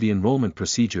go through the enrollment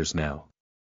procedures now.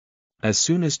 As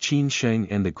soon as Qin Sheng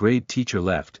and the grade teacher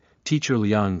left, Teacher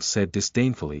Liang said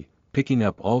disdainfully, picking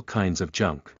up all kinds of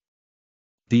junk.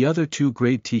 The other 2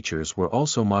 grade teachers were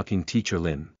also mocking Teacher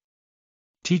Lin.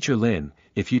 Teacher Lin,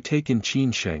 if you take in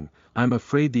Qin Sheng, I'm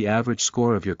afraid the average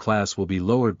score of your class will be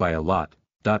lowered by a lot.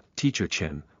 Teacher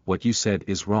Chen, what you said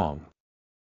is wrong.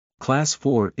 Class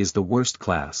 4 is the worst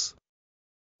class.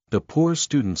 The poor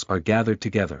students are gathered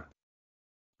together.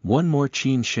 1 more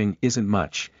Qin Sheng isn't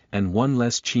much, and 1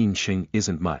 less Qin Sheng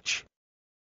isn't much.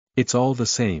 It's all the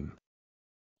same.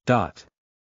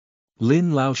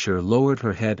 Lin Laoshi lowered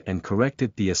her head and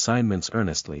corrected the assignments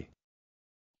earnestly.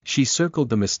 She circled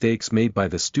the mistakes made by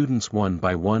the students one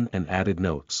by one and added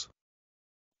notes.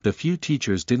 The few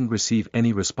teachers didn't receive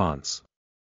any response.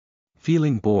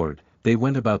 Feeling bored, they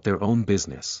went about their own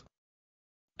business.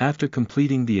 After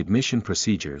completing the admission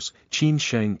procedures, Qin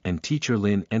Sheng and Teacher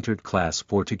Lin entered Class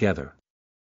 4 together.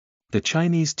 The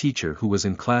Chinese teacher who was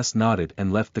in class nodded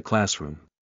and left the classroom.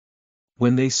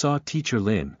 When they saw Teacher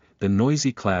Lin, the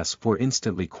noisy Class 4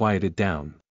 instantly quieted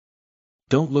down.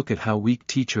 Don't look at how weak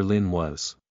Teacher Lin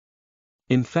was.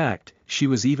 In fact, she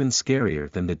was even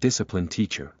scarier than the disciplined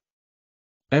teacher.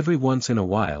 Every once in a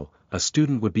while, a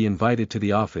student would be invited to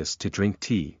the office to drink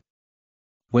tea.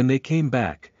 When they came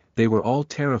back, they were all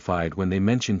terrified when they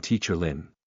mentioned Teacher Lin.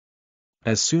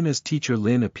 As soon as Teacher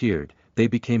Lin appeared, they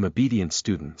became obedient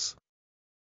students.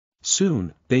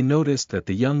 Soon, they noticed that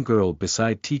the young girl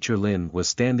beside Teacher Lin was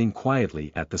standing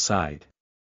quietly at the side.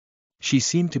 She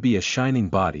seemed to be a shining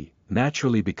body,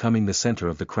 naturally becoming the center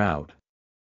of the crowd.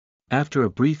 After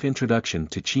a brief introduction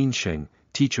to Qin Sheng,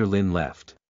 Teacher Lin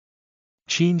left.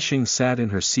 Qin Sheng sat in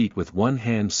her seat with one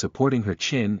hand supporting her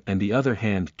chin and the other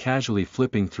hand casually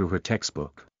flipping through her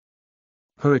textbook.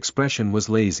 Her expression was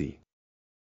lazy.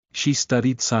 She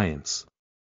studied science.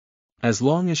 As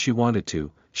long as she wanted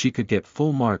to, she could get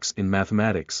full marks in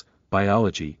mathematics,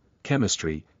 biology,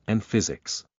 chemistry, and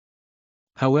physics.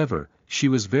 However, she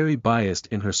was very biased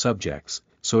in her subjects,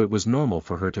 so it was normal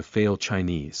for her to fail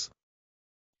Chinese.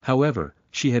 However,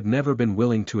 she had never been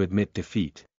willing to admit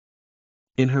defeat.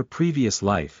 In her previous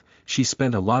life, she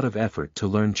spent a lot of effort to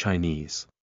learn Chinese.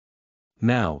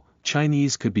 Now,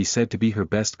 Chinese could be said to be her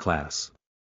best class.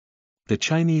 The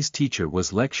Chinese teacher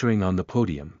was lecturing on the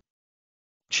podium.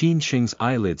 Qin Sheng's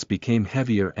eyelids became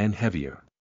heavier and heavier.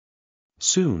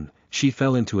 Soon, she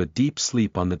fell into a deep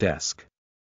sleep on the desk.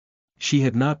 She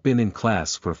had not been in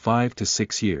class for 5 to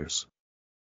 6 years.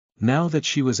 Now that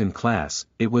she was in class,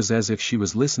 it was as if she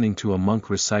was listening to a monk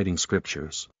reciting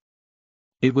scriptures.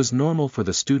 It was normal for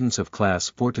the students of Class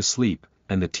 4 to sleep,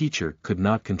 and the teacher could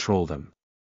not control them.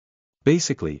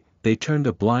 Basically, they turned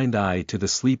a blind eye to the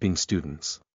sleeping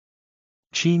students.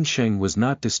 Qin Sheng was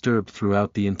not disturbed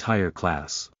throughout the entire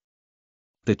class.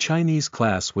 The Chinese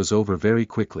class was over very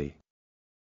quickly.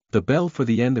 The bell for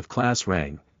the end of class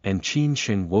rang, and Qin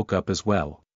Sheng woke up as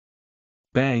well.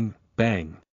 Bang,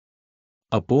 bang.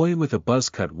 A boy with a buzz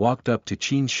cut walked up to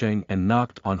Qin Sheng and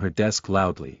knocked on her desk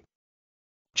loudly.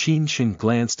 Qin Sheng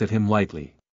glanced at him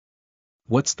lightly.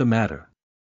 What's the matter?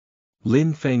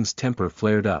 Lin Feng's temper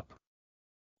flared up.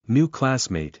 New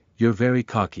classmate, you're very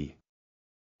cocky.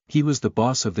 He was the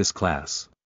boss of this class.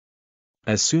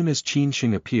 As soon as Qin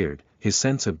Sheng appeared, his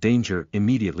sense of danger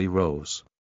immediately rose.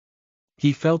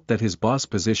 He felt that his boss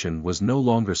position was no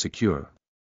longer secure.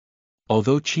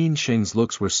 Although Qin Sheng's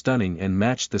looks were stunning and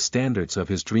matched the standards of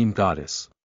his dream goddess,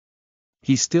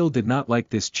 he still did not like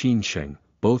this Qin Sheng,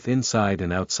 both inside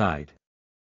and outside.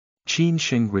 Qin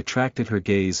Sheng retracted her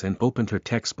gaze and opened her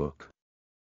textbook.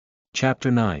 Chapter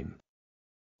 9.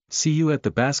 See you at the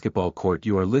basketball court.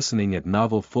 You are listening at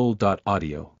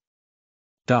novelfull.audio.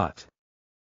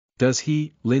 Does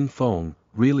he, Lin Feng,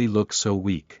 really look so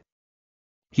weak?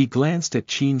 He glanced at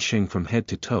Qin Sheng from head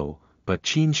to toe, but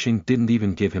Qin Sheng didn't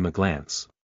even give him a glance.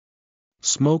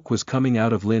 Smoke was coming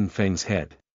out of Lin Feng's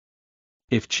head.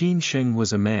 If Qin Sheng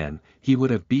was a man, he would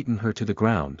have beaten her to the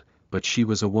ground, but she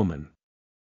was a woman.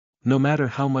 No matter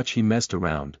how much he messed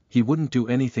around, he wouldn't do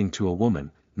anything to a woman,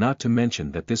 not to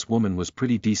mention that this woman was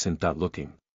pretty decent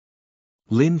looking.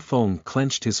 Lin Feng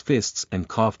clenched his fists and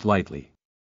coughed lightly.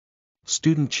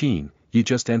 Student Qin, you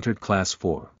just entered class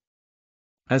 4.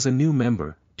 As a new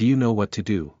member, do you know what to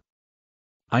do?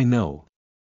 I know.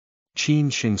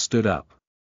 Qin Sheng stood up.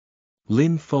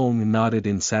 Lin Feng nodded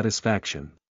in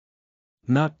satisfaction.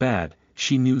 Not bad,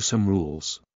 she knew some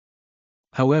rules.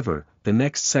 However, the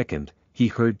next second, he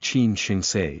heard Qin Sheng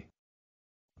say.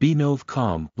 Be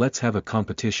calm, let's have a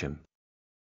competition.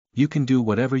 You can do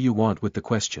whatever you want with the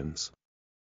questions.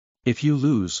 If you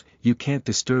lose, you can't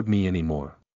disturb me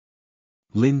anymore.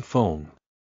 Lin Feng.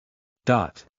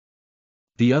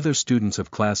 The other students of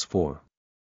class 4.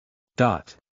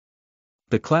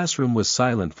 The classroom was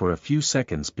silent for a few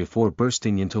seconds before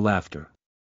bursting into laughter.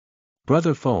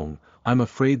 Brother Feng, I'm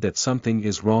afraid that something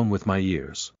is wrong with my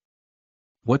ears.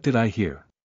 What did I hear?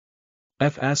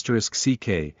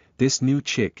 F***ck, this new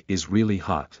chick is really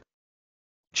hot.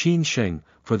 Qin Sheng,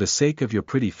 for the sake of your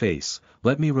pretty face,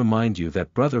 let me remind you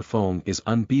that Brother Feng is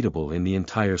unbeatable in the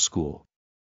entire school.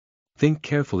 Think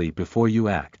carefully before you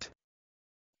act.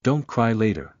 Don't cry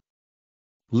later.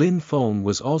 Lin Feng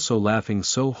was also laughing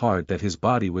so hard that his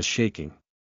body was shaking.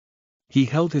 He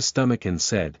held his stomach and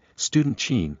said, Student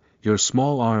Qin, your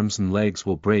small arms and legs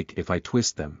will break if I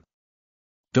twist them.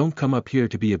 Don't come up here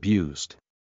to be abused.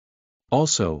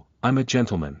 Also, I'm a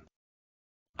gentleman.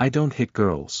 I don't hit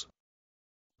girls.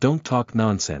 Don't talk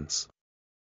nonsense.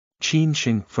 Qin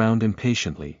Sheng frowned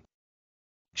impatiently.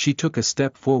 She took a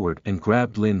step forward and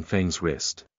grabbed Lin Feng's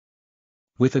wrist.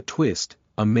 With a twist,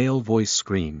 a male voice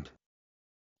screamed.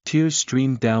 Tears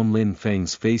streamed down Lin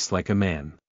Feng's face like a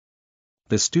man.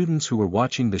 The students who were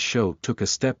watching the show took a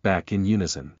step back in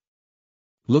unison.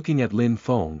 Looking at Lin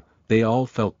Feng, they all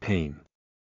felt pain.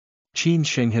 Qin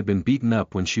Sheng had been beaten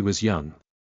up when she was young.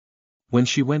 When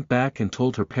she went back and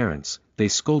told her parents, they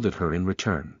scolded her in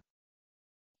return.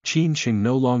 Qin Sheng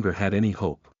no longer had any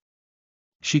hope.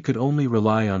 She could only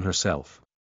rely on herself.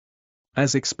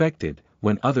 As expected,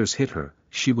 when others hit her,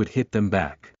 she would hit them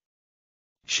back.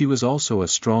 She was also a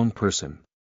strong person.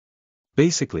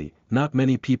 Basically, not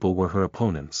many people were her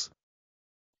opponents.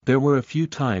 There were a few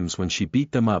times when she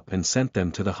beat them up and sent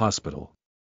them to the hospital.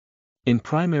 In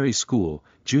primary school,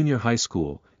 junior high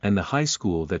school, and the high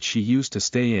school that she used to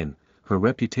stay in, her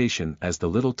reputation as the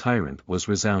little tyrant was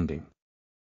resounding.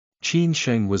 Qin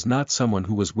Sheng was not someone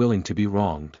who was willing to be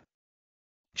wronged.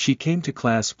 She came to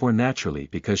class 4 naturally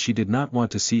because she did not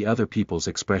want to see other people's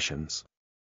expressions.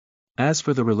 As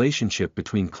for the relationship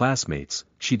between classmates,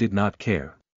 she did not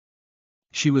care.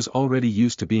 She was already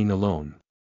used to being alone.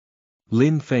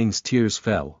 Lin Feng's tears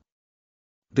fell.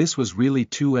 This was really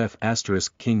too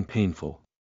F***king painful.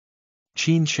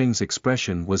 Qin Sheng's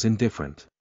expression was indifferent.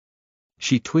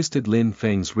 She twisted Lin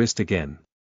Feng's wrist again.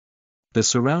 The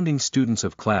surrounding students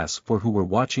of class 4 who were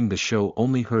watching the show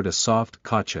only heard a soft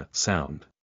 "kacha" sound.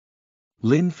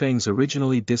 Lin Feng's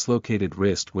originally dislocated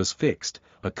wrist was fixed,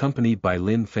 accompanied by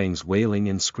Lin Feng's wailing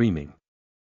and screaming.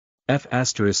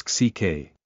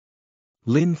 F***ck.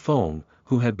 Lin Feng,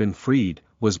 who had been freed,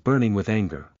 was burning with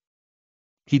anger.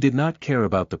 He did not care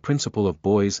about the principle of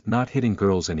boys not hitting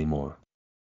girls anymore.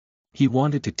 He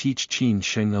wanted to teach Qin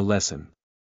Sheng a lesson.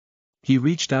 He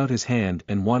reached out his hand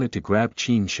and wanted to grab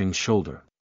Qin Sheng's shoulder.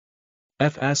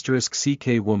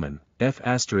 F***ck woman,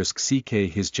 F***ck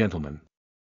his gentleman.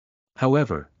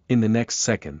 However, in the next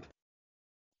second.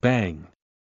 Bang!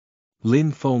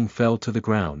 Lin Feng fell to the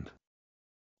ground.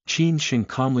 Qin Sheng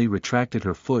calmly retracted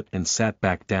her foot and sat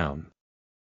back down.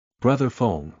 Brother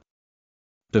Feng.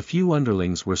 The few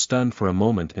underlings were stunned for a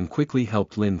moment and quickly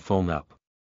helped Lin Feng up.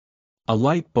 A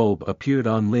light bulb appeared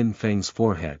on Lin Feng's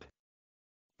forehead.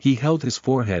 He held his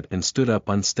forehead and stood up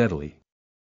unsteadily.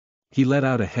 He let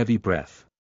out a heavy breath.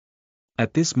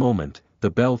 At this moment, the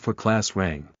bell for class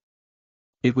rang.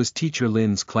 It was Teacher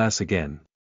Lin's class again.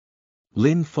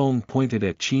 Lin Feng pointed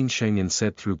at Qin Sheng and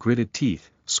said through gritted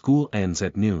teeth, "School ends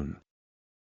at noon."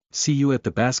 See you at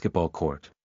the basketball court.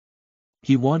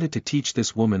 He wanted to teach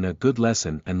this woman a good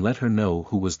lesson and let her know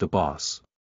who was the boss.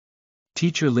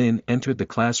 Teacher Lin entered the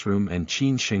classroom and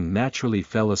Qin Sheng naturally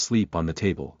fell asleep on the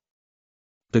table.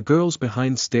 The girls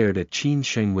behind stared at Qin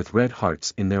Sheng with red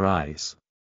hearts in their eyes.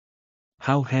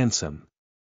 How handsome.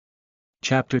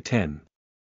 Chapter 10.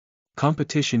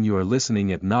 Competition. You are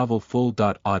listening at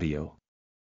novelfull.audio.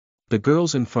 The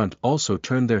girls in front also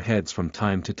turned their heads from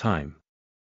time to time.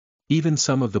 Even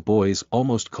some of the boys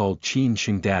almost called Qin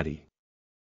Sheng daddy.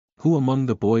 Who among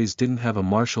the boys didn't have a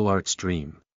martial arts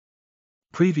dream?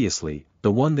 Previously,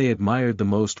 the one they admired the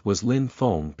most was Lin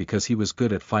Feng because he was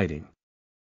good at fighting.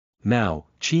 Now,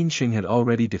 Qin Sheng had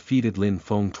already defeated Lin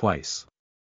Feng twice.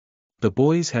 The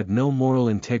boys had no moral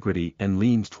integrity and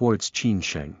leaned towards Qin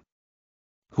Sheng.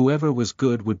 Whoever was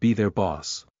good would be their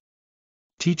boss.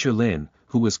 Teacher Lin,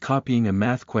 who was copying a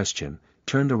math question,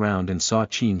 turned around and saw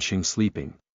Qin Sheng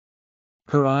sleeping.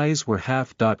 Her eyes were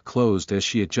half closed as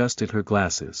she adjusted her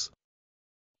glasses.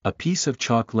 A piece of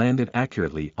chalk landed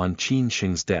accurately on Qin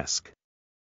Sheng's desk.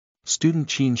 Student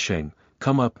Qin Sheng,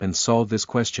 come up and solve this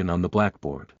question on the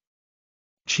blackboard.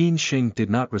 Qin Sheng did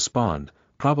not respond,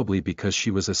 probably because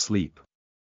she was asleep.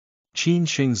 Qin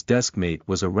Sheng's deskmate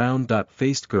was a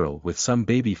round-faced girl with some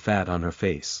baby fat on her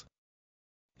face.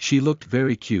 She looked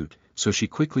very cute, so she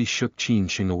quickly shook Qin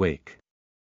Sheng awake.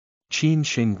 Qin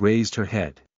Sheng raised her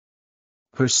head.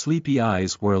 Her sleepy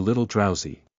eyes were a little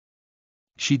drowsy.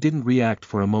 She didn't react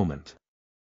for a moment.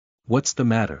 What's the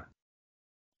matter?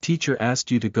 Teacher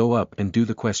asked you to go up and do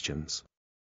the questions.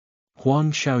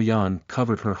 Huang Xiaoyan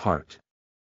covered her heart.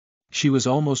 She was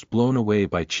almost blown away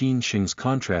by Qin Sheng's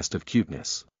contrast of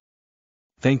cuteness.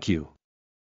 Thank you.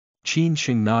 Qin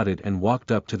Sheng nodded and walked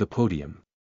up to the podium.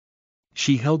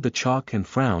 She held the chalk and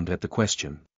frowned at the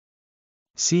question.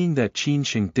 Seeing that Qin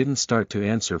Sheng didn't start to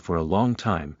answer for a long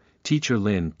time, Teacher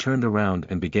Lin turned around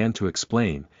and began to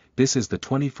explain, this is the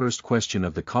 21st question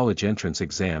of the college entrance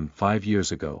exam 5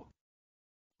 years ago.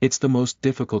 It's the most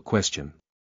difficult question.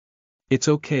 It's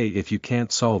okay if you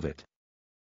can't solve it.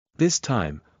 This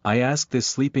time, I asked this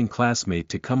sleeping classmate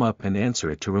to come up and answer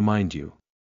it to remind you.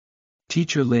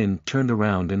 Teacher Lin turned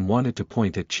around and wanted to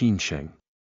point at Qin Sheng.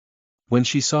 When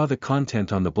she saw the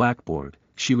content on the blackboard,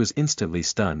 she was instantly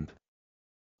stunned.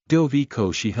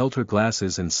 Doviko, she held her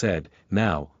glasses and said,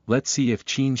 now, let's see if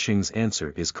Qin Sheng's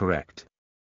answer is correct.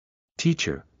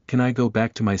 Teacher, can I go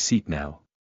back to my seat now?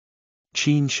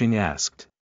 Qin Sheng asked.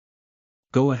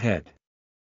 Go ahead.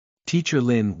 Teacher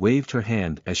Lin waved her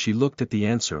hand as she looked at the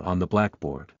answer on the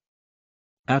blackboard.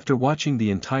 After watching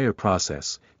the entire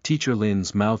process, Teacher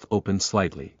Lin's mouth opened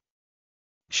slightly.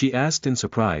 She asked in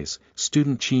surprise,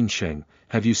 Student Qin Sheng,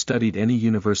 have you studied any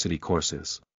university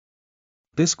courses?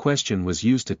 This question was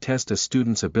used to test a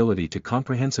student's ability to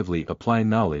comprehensively apply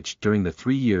knowledge during the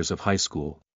 3 years of high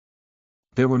school.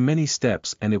 There were many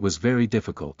steps and it was very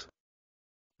difficult.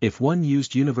 If one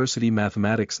used university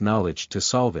mathematics knowledge to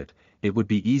solve it, it would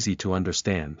be easy to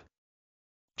understand.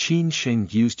 Qin Sheng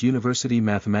used university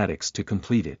mathematics to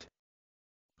complete it.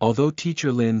 Although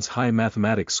Teacher Lin's high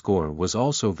mathematics score was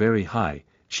also very high,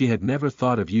 she had never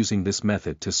thought of using this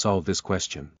method to solve this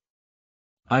question.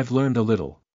 I've learned a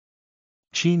little.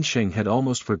 Qin Sheng had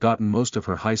almost forgotten most of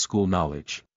her high school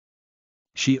knowledge.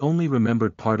 She only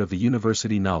remembered part of the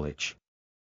university knowledge.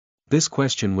 This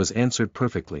question was answered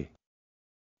perfectly.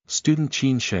 Student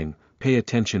Qin Sheng, pay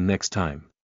attention next time.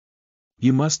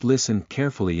 You must listen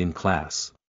carefully in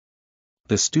class.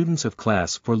 The students of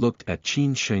class 4 looked at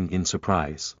Qin Sheng in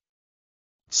surprise.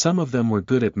 Some of them were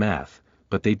good at math,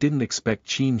 but they didn't expect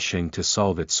Qin Sheng to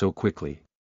solve it so quickly.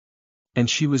 And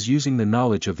she was using the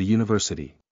knowledge of the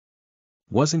university.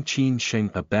 Wasn't Qin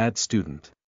Sheng a bad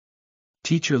student?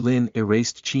 Teacher Lin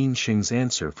erased Qin Sheng's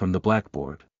answer from the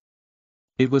blackboard.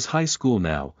 It was high school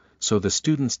now, so the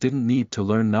students didn't need to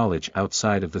learn knowledge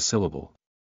outside of the syllable.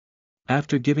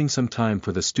 After giving some time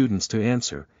for the students to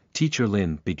answer, Teacher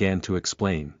Lin began to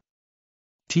explain.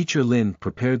 Teacher Lin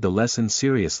prepared the lesson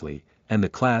seriously, and the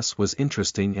class was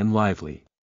interesting and lively.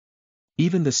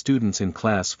 Even the students in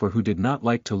class 4 who did not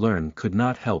like to learn could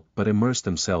not help but immerse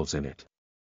themselves in it.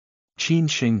 Qin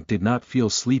Sheng did not feel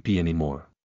sleepy anymore.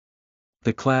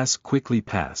 The class quickly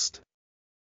passed.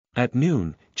 At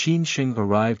noon, Qin Sheng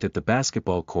arrived at the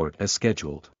basketball court as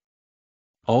scheduled.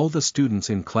 All the students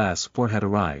in class 4 had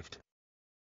arrived.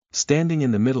 Standing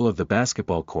in the middle of the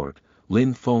basketball court,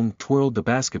 Lin Feng twirled the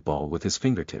basketball with his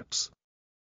fingertips.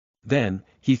 Then,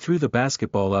 he threw the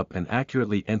basketball up and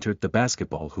accurately entered the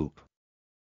basketball hoop.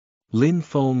 Lin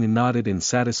Feng nodded in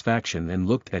satisfaction and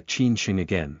looked at Qin Sheng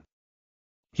again.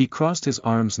 He crossed his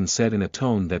arms and said in a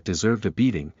tone that deserved a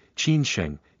beating, Qin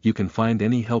Sheng, you can find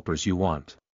any helpers you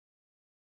want.